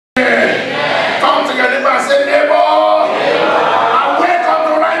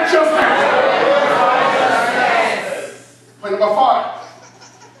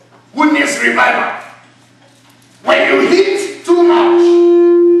needs revival. When you eat too much,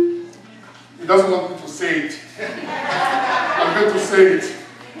 he doesn't want me to say it. I'm going to say it.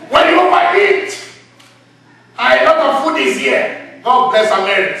 When you overeat, a lot of food is here. God bless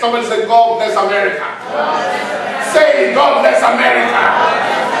America. Somebody say, God bless America. God bless America. Say, God bless America. God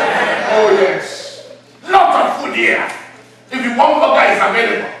bless America. Oh yes. Lot of food here. If you want burger, it's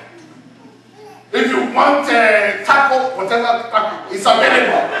available. If you want taco, whatever taco, it's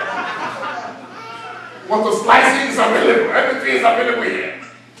available. Want to slice it, it's available. Everything is available here.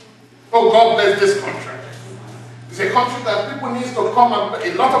 Oh, God bless this country. It's a country that people need to come and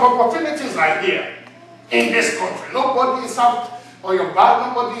a lot of opportunities are here in this country. Nobody is out on your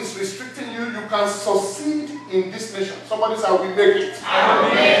back. Nobody is restricting you. You can succeed in this nation. Somebody say, I will make it. I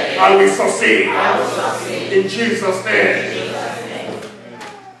will make it. I will succeed. I will succeed. In Jesus' name. In Jesus' name.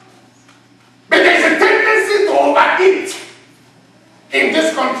 But there is a tendency to overeat in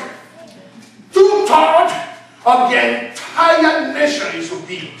this country. 2/3 of the entire nation is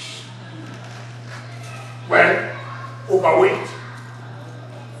obese. Well, overweight.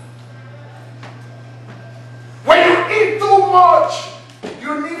 When you eat too much,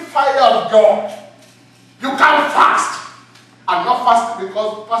 you need fire of God. You can't fast. I'm not fasting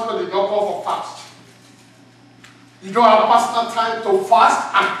because pastor did not call for fast. You don't have personal time to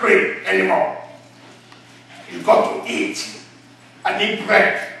fast and pray anymore. You got to eat. I need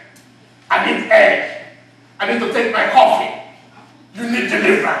bread. I need egg. I need to take my coffee. You need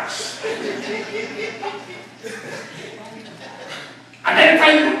deliverance. And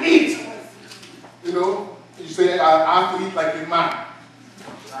anytime you eat, you know, you say, I have to eat like a man.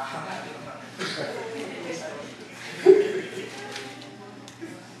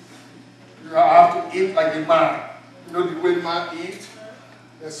 You have to eat like a man. You know the way man eat?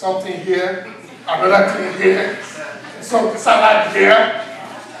 There's something here, another thing here, some salad here.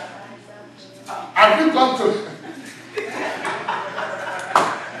 Have you gone to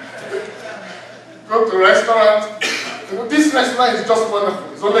go to restaurant? You know, this restaurant is just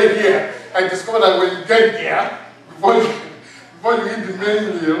wonderful. It's only here. I discovered that when you get there, before you eat the main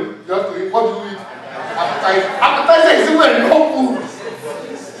meal, you have to eat, what do you eat? Appetizer. Appetizer is even no food.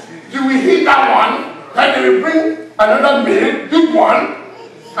 You will eat that one, then they will bring another meal, big one,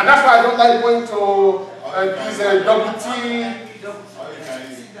 and that's why I don't like going to this WT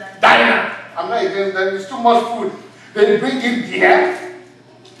diner. I'm not against that, it's too much food. They bring it here.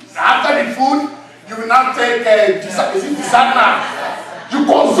 After the food, you will now take dessert. Is it dessert now? You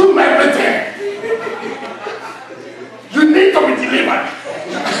consume everything. You need to be delivered.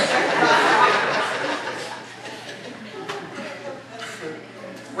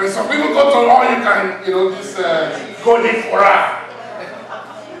 When some people go to law, you can, you know, just go live for her.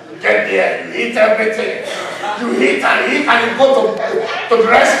 You get there, you eat everything. You eat and you go to the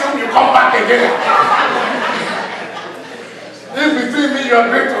restroom, you come back again. In between me, you are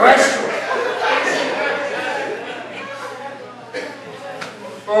going to restroom.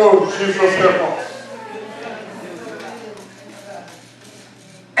 Oh, Jesus help us.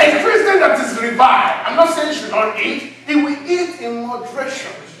 A Christian that is revived, I'm not saying he should not eat, he will eat in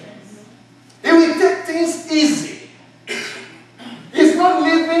moderation. He will take things easy. He's not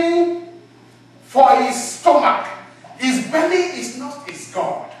living for his stomach. His belly is not his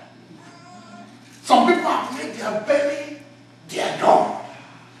God. Some people have made their belly their God.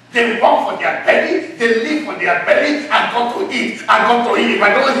 They work for their belly, they live for their belly, and go to eat. I got to eat. If I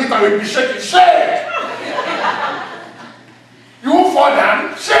don't eat, I will be shaking. Shake! You won't fall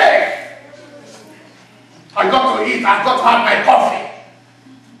down. Shake! I got to eat. I got to have my coffee.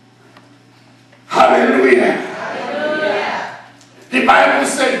 Hallelujah. Hallelujah. The Bible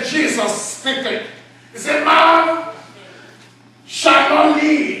said, Jesus speaking. He said, man shall not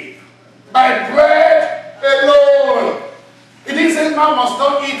live by bread alone. It didn't say man must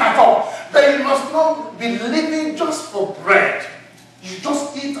not eat at all. But you must not be living just for bread. You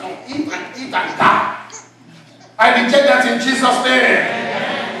just eat and eat and eat and die. I reject that in Jesus' name.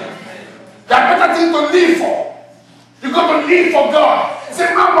 There are better things to live for. You got to live for God. He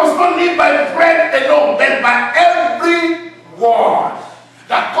said man must not live by bread alone, but by every word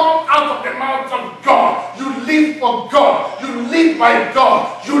that comes out of the mouth of God. You live for God. You live by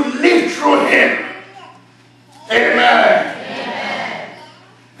God. You live through Him. Amen.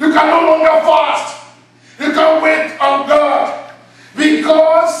 You can no longer fast. You can wait on God.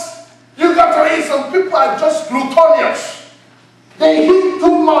 Because you got to eat. Some people are just gluttonous. They eat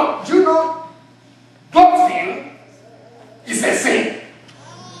too much. You know, glutton is a sin.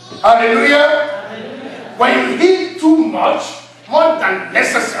 Hallelujah. Hallelujah. When you eat too much, more than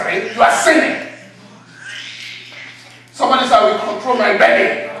necessary, you are sinning. Somebody said, I will control my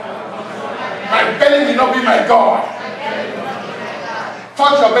belly. My belly will not be my God.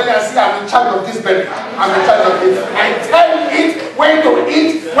 Touch your belly and say, I'm in charge of this belly. I'm in charge of it. I tell it when to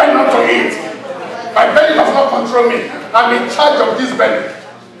eat, when not to eat. My belly does not control me. I'm in charge of this belly.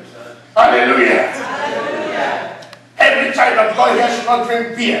 Hallelujah. Every child of God here should not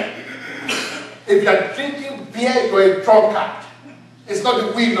drink beer. If you are drinking beer, you are a drunkard. It's not the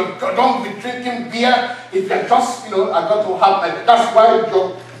will of God. Don't be drinking beer if you are just, I got to have my. That's why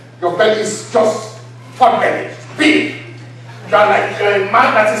your belly is just pot belly, big. You're a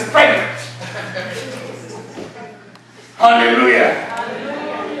man that is pregnant. Hallelujah.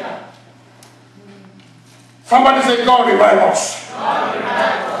 Hallelujah. Somebody say, God revive us. God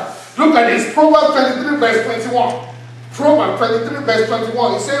revive us. Look at this. Proverbs 23 verse 21. Proverbs 23 verse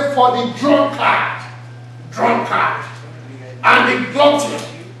 21. It says, for the drunkard, and the glutton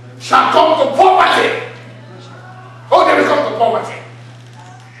shall come to poverty. Oh, they will come to poverty.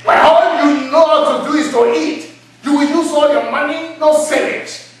 Well, all you know how to do is to eat. You will use all your money, no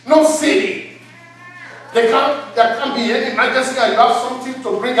savings, no saving. There can't be any emergency and you have something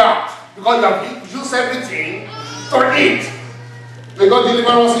to bring out because you have used everything to eat. May God deliver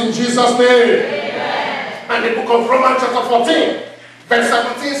us in Jesus' name. Amen. And the book of Romans chapter 14, verse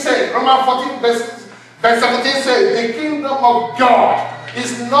 17 says, Romans 14 verse 17 says, the kingdom of God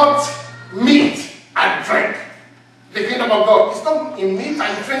is not meat and drink. The kingdom of God is not in meat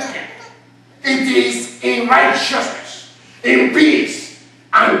and drinking. It is in righteousness, in peace,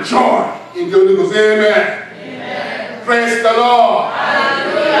 and joy in the Holy Ghost. Amen. Amen. Praise the Lord.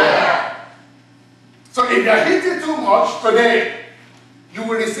 Hallelujah. So if you are eating too much today, you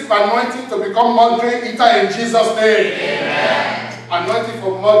will receive anointing to become moderate eater in Jesus' name. Amen. Anointing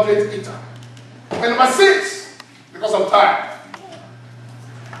for moderate eater. And number 6, because of time.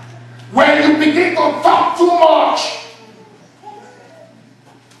 When you begin to talk too much,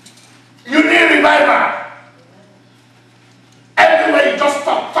 you need revival. Everywhere you just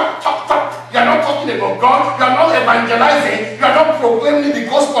talk. You are not talking about God. You are not evangelizing. You are not proclaiming the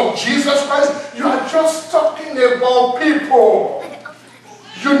gospel of Jesus Christ. You are just talking about people.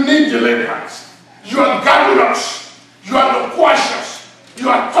 You need deliverance. You are garrulous. You are loquacious. You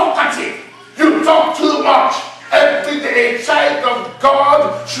are talkative. You talk too much. Every day, a child of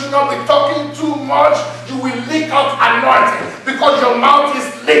God should not be talking too much. You will leak out anointing because your mouth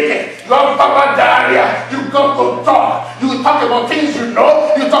is leaking. You have baba diarrhea. You got to talk. You talk about things you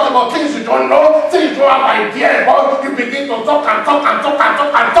know. You talk about things you don't know. Things you don't have idea about. You begin to talk and talk and talk and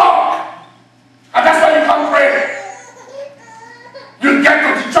talk and talk. And that's why you can't pray. You get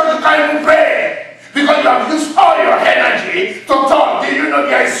to the church, you can't even pray because you have used all your energy to talk. Do you know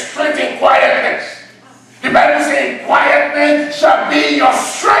there is strength in quietness? The Bible says, quietness shall be your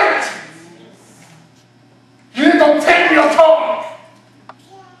strength. You need to tame your tongue.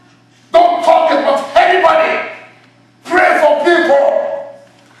 Don't talk about anybody. Pray for people.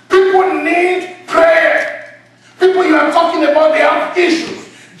 People need prayer. People you are talking about, they have issues.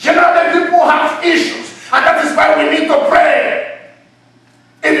 Generally, people have issues. And that is why we need to pray.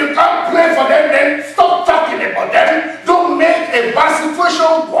 If you can't pray for them, then stop talking about them. Don't make a bad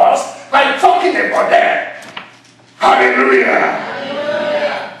situation worse by talking about them. Hallelujah.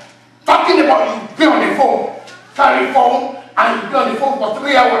 Hallelujah. Talking about you be on the phone, carry phone, and you be on the phone for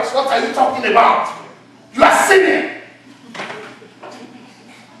 3 hours. What are you talking about? You are sinning.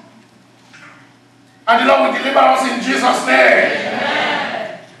 And the Lord will deliver us in Jesus' name.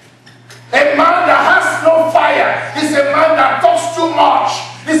 Amen. A man that has no fire is a man that talks too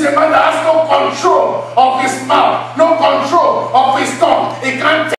much. He's a man that has no control of his mouth, no control of his tongue. He can't